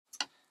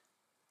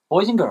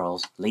Boys and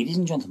girls, ladies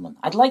and gentlemen,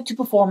 I'd like to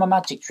perform a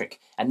magic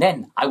trick, and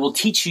then I will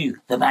teach you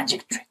the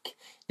magic trick.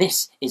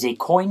 This is a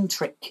coin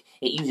trick.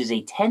 It uses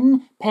a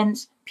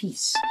 10-pence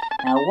piece.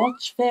 Now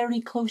watch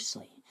very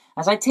closely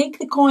as I take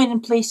the coin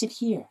and place it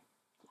here.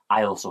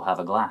 I also have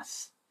a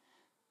glass,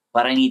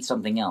 but I need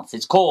something else.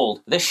 It's called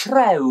the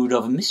Shroud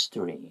of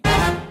Mystery.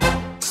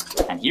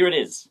 And here it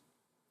is.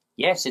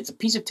 Yes, it's a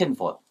piece of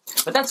tinfoil,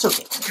 but that's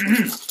okay.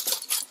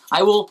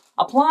 I will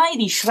apply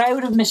the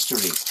Shroud of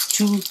Mystery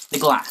to the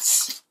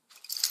glass.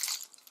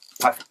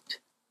 Perfect.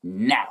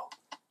 Now,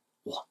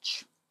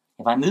 watch.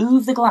 If I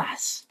move the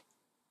glass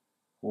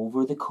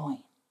over the coin,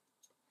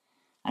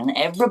 and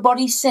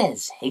everybody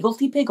says,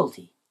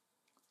 higgledy-piggledy,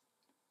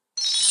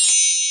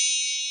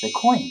 the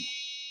coin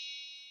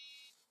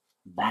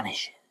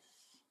vanishes.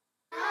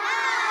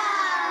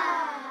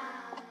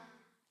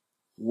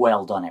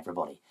 Well done,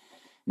 everybody.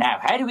 Now,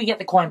 how do we get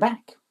the coin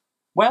back?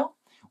 Well,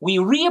 we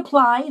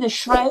reapply the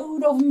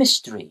Shroud of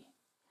Mystery.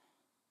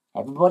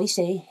 Everybody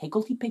say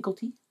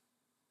higgledy-piggledy.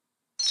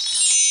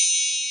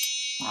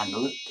 And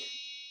look,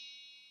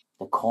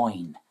 the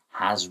coin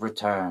has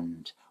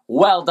returned.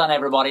 Well done,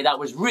 everybody. That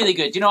was really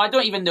good. You know, I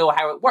don't even know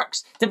how it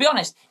works. To be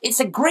honest,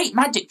 it's a great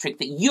magic trick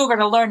that you're going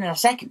to learn in a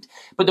second.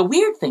 But the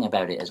weird thing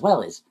about it as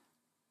well is,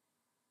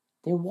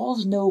 there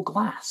was no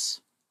glass.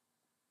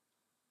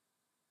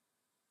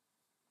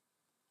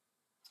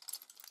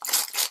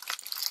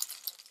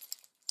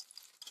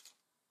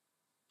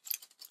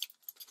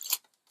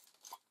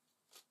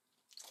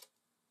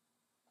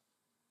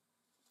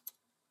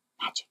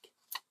 Magic.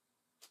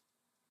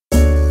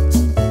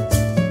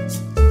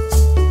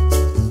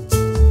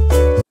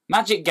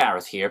 Magic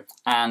Gareth here,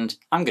 and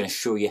I'm going to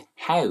show you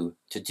how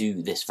to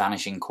do this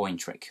vanishing coin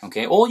trick,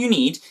 okay? All you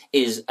need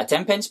is a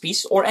 10-pence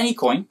piece, or any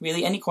coin,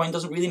 really, any coin,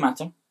 doesn't really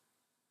matter.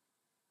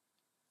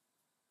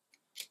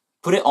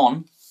 Put it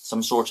on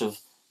some sort of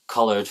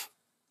coloured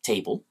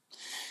table.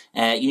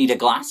 You need a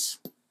glass,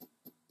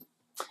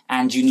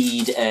 and you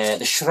need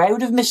the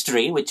Shroud of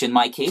Mystery, which in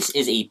my case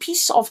is a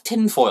piece of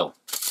tinfoil,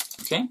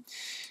 okay?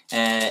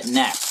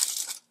 Now,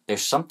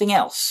 there's something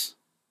else.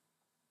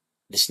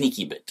 The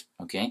sneaky bit,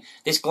 okay?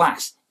 This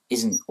glass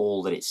isn't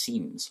all that it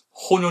seems.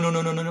 Oh, no, no,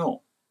 no, no, no,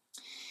 no.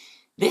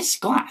 This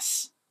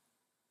glass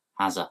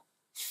has a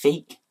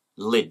fake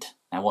lid.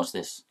 Now watch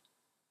this.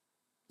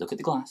 Look at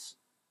the glass.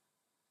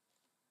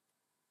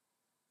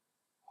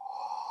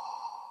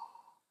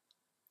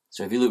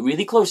 So if you look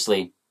really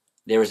closely,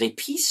 there is a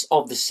piece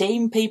of the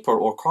same paper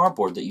or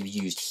cardboard that you've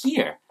used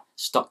here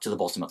stuck to the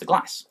bottom of the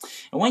glass.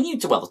 And when you,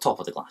 well, the top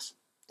of the glass.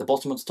 The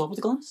bottom of the top of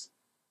the glass?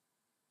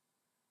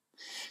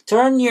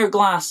 Turn your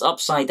glass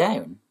upside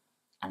down,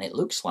 and it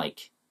looks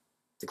like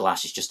the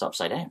glass is just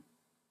upside down,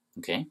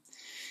 okay?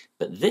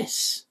 But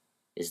this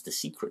is the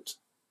secret.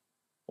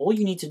 All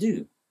you need to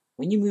do,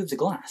 when you move the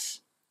glass,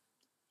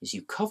 is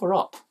you cover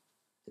up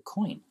the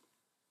coin,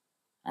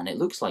 and it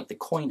looks like the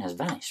coin has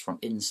vanished from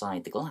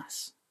inside the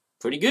glass.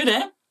 Pretty good,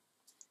 eh?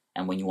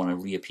 And when you want to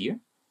reappear,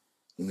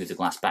 you move the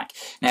glass back.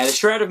 Now, the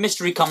Shroud of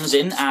Mystery comes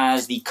in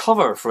as the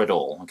cover for it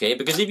all, okay?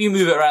 Because if you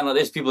move it around like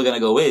this, people are going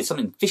to go, wait, there's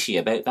something fishy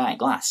about that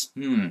glass.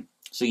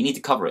 So you need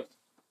to cover it.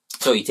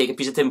 So you take a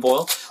piece of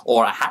tinfoil,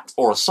 or a hat,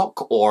 or a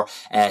sock, or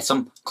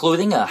some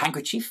clothing, a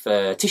handkerchief,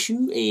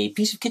 tissue, a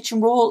piece of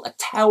kitchen roll, a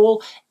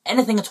towel,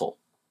 anything at all.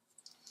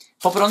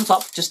 Pop it on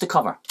top just to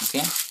cover,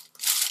 okay?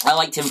 I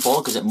like tinfoil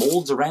because it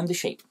molds around the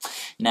shape.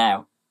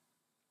 Now,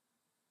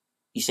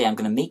 you say, I'm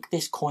going to make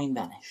this coin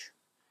vanish.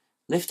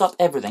 Lift up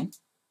everything.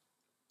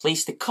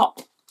 Place the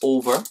cup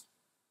over,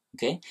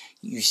 okay?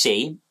 You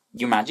say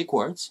your magic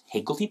words,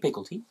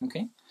 higgledy-piggledy,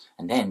 okay?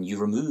 And then you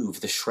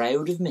remove the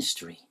Shroud of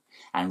Mystery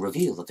and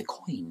reveal that the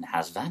coin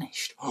has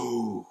vanished.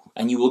 Oh!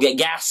 And you will get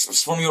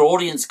gasps from your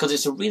audience because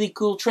it's a really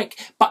cool trick.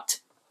 But,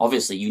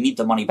 obviously, you need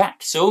the money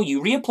back. So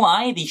you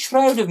reapply the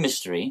Shroud of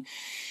Mystery,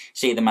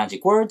 say the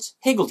magic words,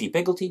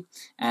 higgledy-piggledy,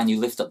 and you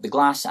lift up the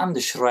glass and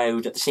the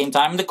shroud at the same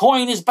time, and the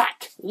coin is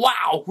back!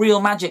 Wow!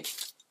 Real magic.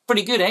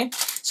 Pretty good, eh?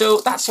 So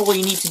that's all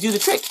you need to do the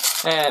trick.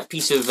 A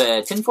piece of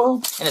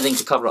tinfoil, anything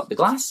to cover up the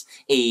glass,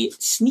 a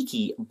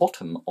sneaky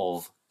bottom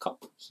of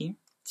cup here,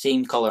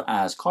 same colour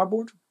as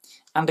cardboard,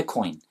 and a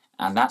coin.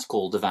 And that's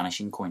called the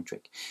vanishing coin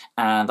trick.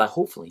 And I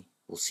hopefully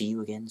will see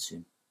you again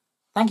soon.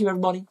 Thank you,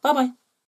 everybody. Bye-bye.